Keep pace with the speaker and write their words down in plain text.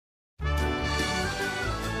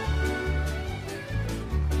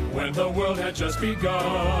When the world had just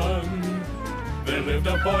begun, there lived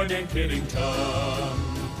a boy named Kiddington.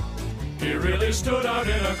 He really stood out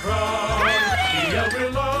in a crowd. Howdy! He yelled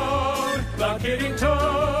real loud, the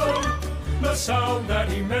Kiddington. The sound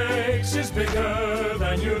that he makes is bigger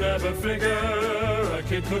than you'd ever figure a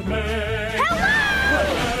kid could make.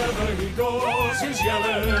 Hello! Wherever he goes, he's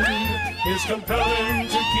yelling. He's compelling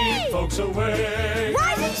to keep folks away.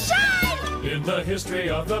 Rise and shine! In the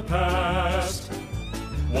history of the past,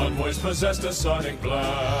 one voice possessed a sonic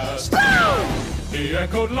blast. Boom! He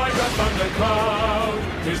echoed like a thundercloud.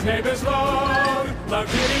 His name is loud, the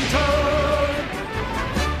Kiddington.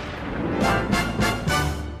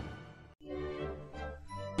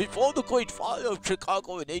 Before the Great Fire of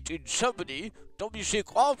Chicago in 1870, W.C.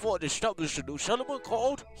 Crawford established a new settlement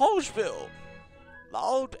called Hoseville.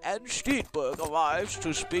 Loud and Steenberg arrives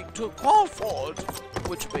to speak to Crawford,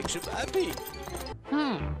 which makes him happy.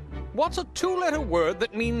 What's a two-letter word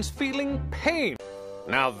that means feeling pain?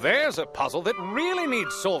 Now there's a puzzle that really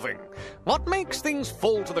needs solving. What makes things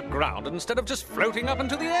fall to the ground instead of just floating up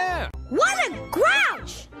into the air? What a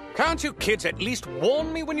grouch! Can't you kids at least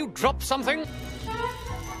warn me when you drop something?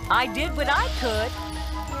 I did what I could.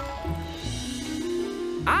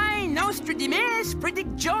 I, Nostradamus,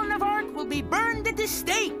 predict Joan of Arc will be burned at the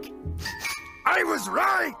stake. I was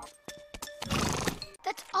right!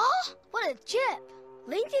 That's all? What a chip.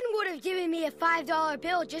 Lincoln would have given me a $5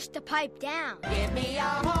 bill just to pipe down. Give me a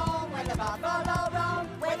home where the buffalo roam,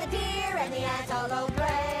 where the deer and the antelope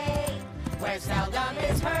play, where seldom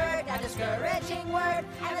is heard a discouraging word,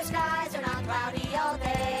 and the skies are not cloudy all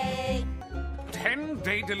day.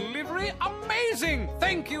 10-day delivery? Amazing!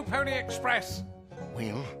 Thank you, Pony Express.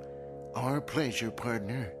 Well, our pleasure,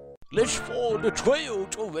 partner. Let's form a trail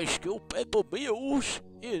to rescue Pepper Mills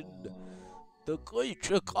in the Great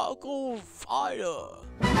Chicago Fire.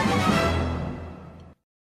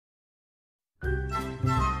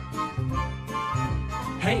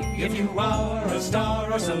 Hey, if you are a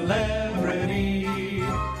star or celebrity,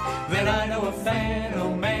 then I know a fan,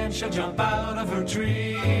 oh man, she'll jump out of her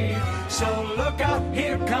tree. So look out,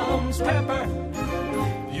 here comes Pepper.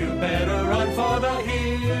 You better run for the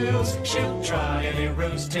hills. She'll try any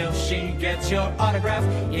ruse till she gets your autograph.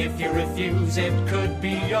 If you refuse, it could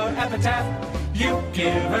be your epitaph. You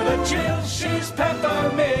give her the chills, she's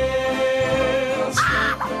Pepper Mills.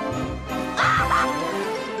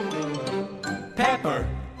 Pepper.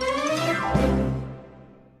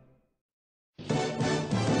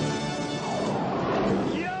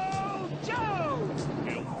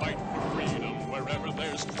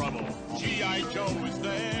 Trouble. G.I. Joe is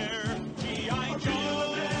there. G.I.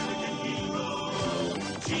 Joe, American hero.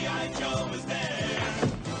 G.I. Joe is there.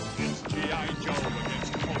 It's G.I. Joe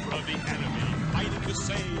against Cobra, the enemy, fighting to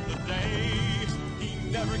save the day. He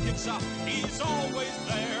never gives up. He's always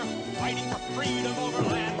there, fighting for freedom over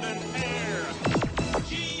land and air.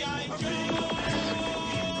 G.I. Joe, American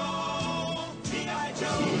hero. G.I.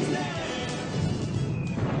 Joe is there.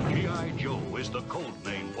 G.I. Joe is the code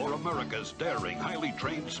name for America's daring, highly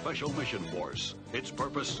trained Special Mission Force. Its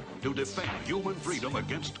purpose, to defend human freedom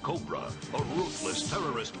against Cobra, a ruthless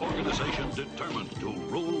terrorist organization determined to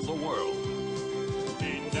rule the world.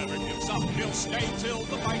 He never gives up. He'll stay till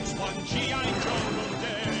the fight's won. G.I. Joe will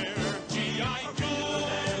dare. G.I. Joe,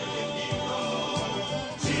 American hero.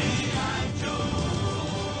 G.I. Joe.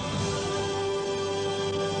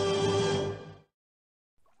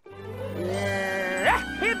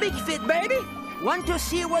 Here, Big Fit Baby. Want to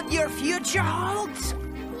see what your future holds?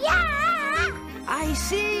 Yeah! I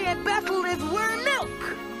see a bottle of warm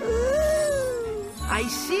milk. Ooh! I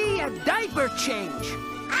see a diaper change.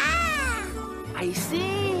 Ah! I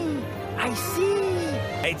see.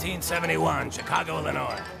 1871, Chicago,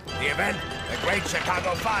 Illinois. The event, the Great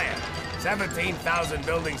Chicago Fire. 17,000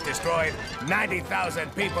 buildings destroyed,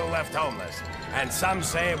 90,000 people left homeless. And some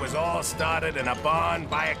say it was all started in a barn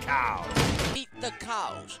by a cow. Eat the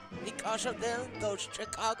cows. Because of them, those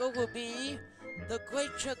Chicago will be the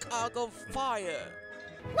Great Chicago Fire.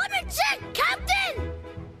 Let me check, Captain!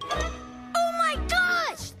 Oh my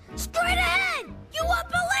gosh! Straight ahead! You won't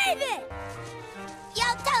believe it!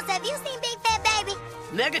 Yo, Toast, have you seen Big Fat Baby?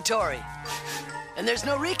 Negatory. And there's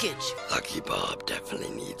no wreckage. Lucky Bob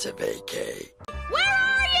definitely needs a vacay. Where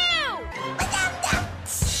are you? I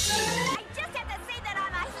just have to say that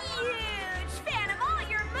I'm a huge fan of all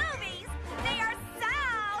your movies. They are so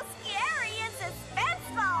scary and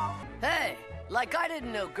suspenseful. Hey, like I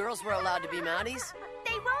didn't know girls were allowed to be Mounties.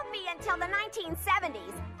 They won't be until the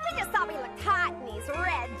 1970s. We just thought we looked hot in these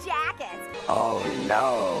red jackets. Oh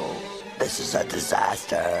no, this is a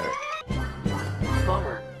disaster.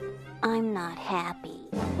 Bummer. I'm not happy.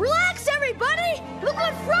 Relax, everybody! Look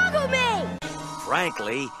what Froggo made!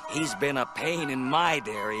 Frankly, he's been a pain in my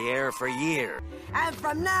derriere for years. And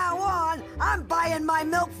from now on, I'm buying my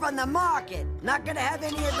milk from the market. Not gonna have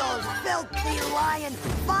any of those filthy, lying,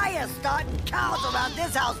 fire-starting cows around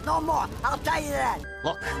this house no more. I'll tell you that.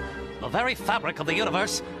 Look, the very fabric of the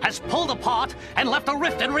universe has pulled apart and left a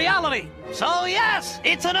rift in reality. So yes,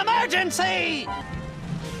 it's an emergency!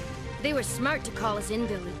 They were smart to call us in,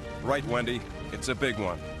 Billy. Right, Wendy. It's a big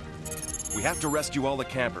one. We have to rescue all the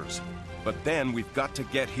campers. But then we've got to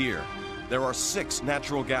get here. There are 6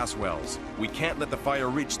 natural gas wells. We can't let the fire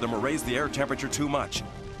reach them or raise the air temperature too much.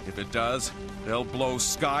 If it does, they'll blow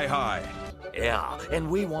sky high. Yeah, and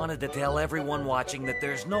we wanted to tell everyone watching that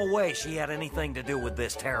there's no way she had anything to do with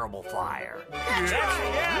this terrible fire.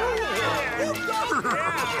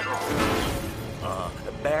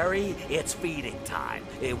 Barry, it's feeding time.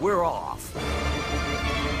 We're off.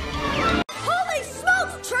 Holy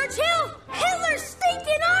smokes, Churchill! Hitler's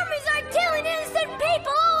stinking armies are killing innocent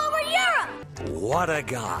people all over Europe! What a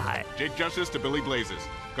guy. Jake Justice to Billy Blazes.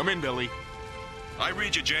 Come in, Billy. I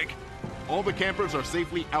read you, Jake. All the campers are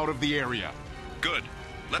safely out of the area. Good.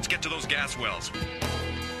 Let's get to those gas wells.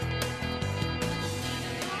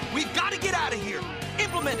 We've got to get out of here.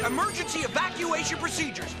 Implement emergency evacuation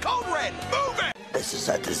procedures. Code red. Move it! This is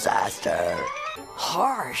a disaster.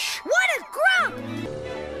 Harsh. What is grump?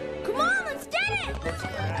 Come on, let's get it!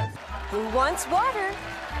 Who wants water?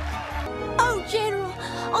 Oh, General,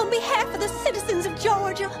 on behalf of the citizens of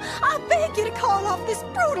Georgia, I beg you to call off this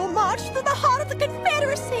brutal march through the heart of the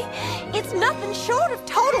Confederacy. It's nothing short of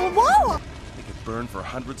total war. They could burn for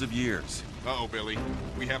hundreds of years. Uh-oh, Billy.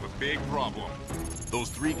 We have a big problem. Those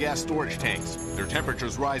 3 gas storage tanks, their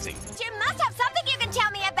temperature's rising. You must have something you can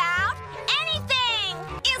tell me about. Anything!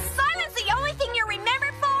 Is silence the only thing you're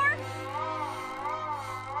remembered for?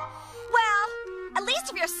 Well, at least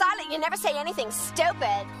if you're silent, you never say anything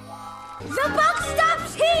stupid. The buck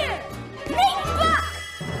stops here! Meet Buck!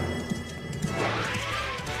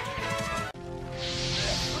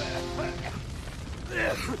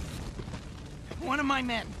 One of my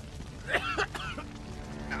men.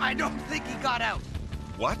 I don't think he got out.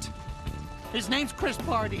 What? His name's Chris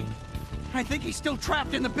Bardi. I think he's still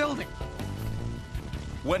trapped in the building.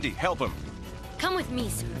 Wendy, help him. Come with me,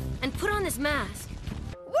 sir, and put on this mask.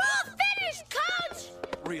 We're all finished, Coach!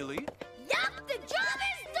 Really? Yup, the job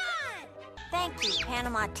is done! Thank you,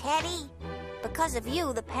 Panama Teddy. Because of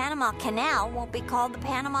you, the Panama Canal won't be called the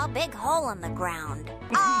Panama Big Hole in the Ground.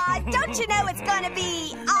 Don't you know it's gonna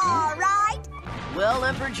be all right? Well,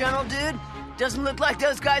 Emperor General Dude, doesn't look like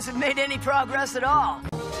those guys have made any progress at all.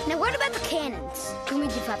 Now, what about the cannons? Can we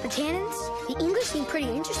give up the cannons? The English seem pretty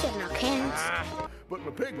interested in our cannons. But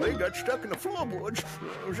my peg leg got stuck in the floorboards.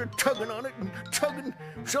 I was tugging on it and tugging,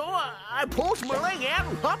 so I pulls my leg out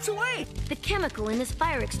and hops away. The chemical in this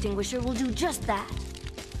fire extinguisher will do just that.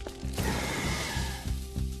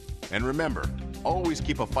 And remember, always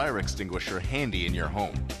keep a fire extinguisher handy in your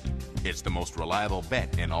home. It's the most reliable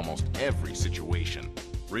bet in almost every situation.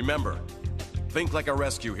 Remember, think like a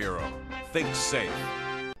rescue hero. Think safe.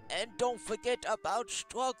 And don't forget about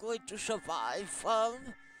struggling to survive from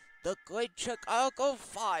the Great Chicago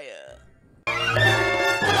Fire.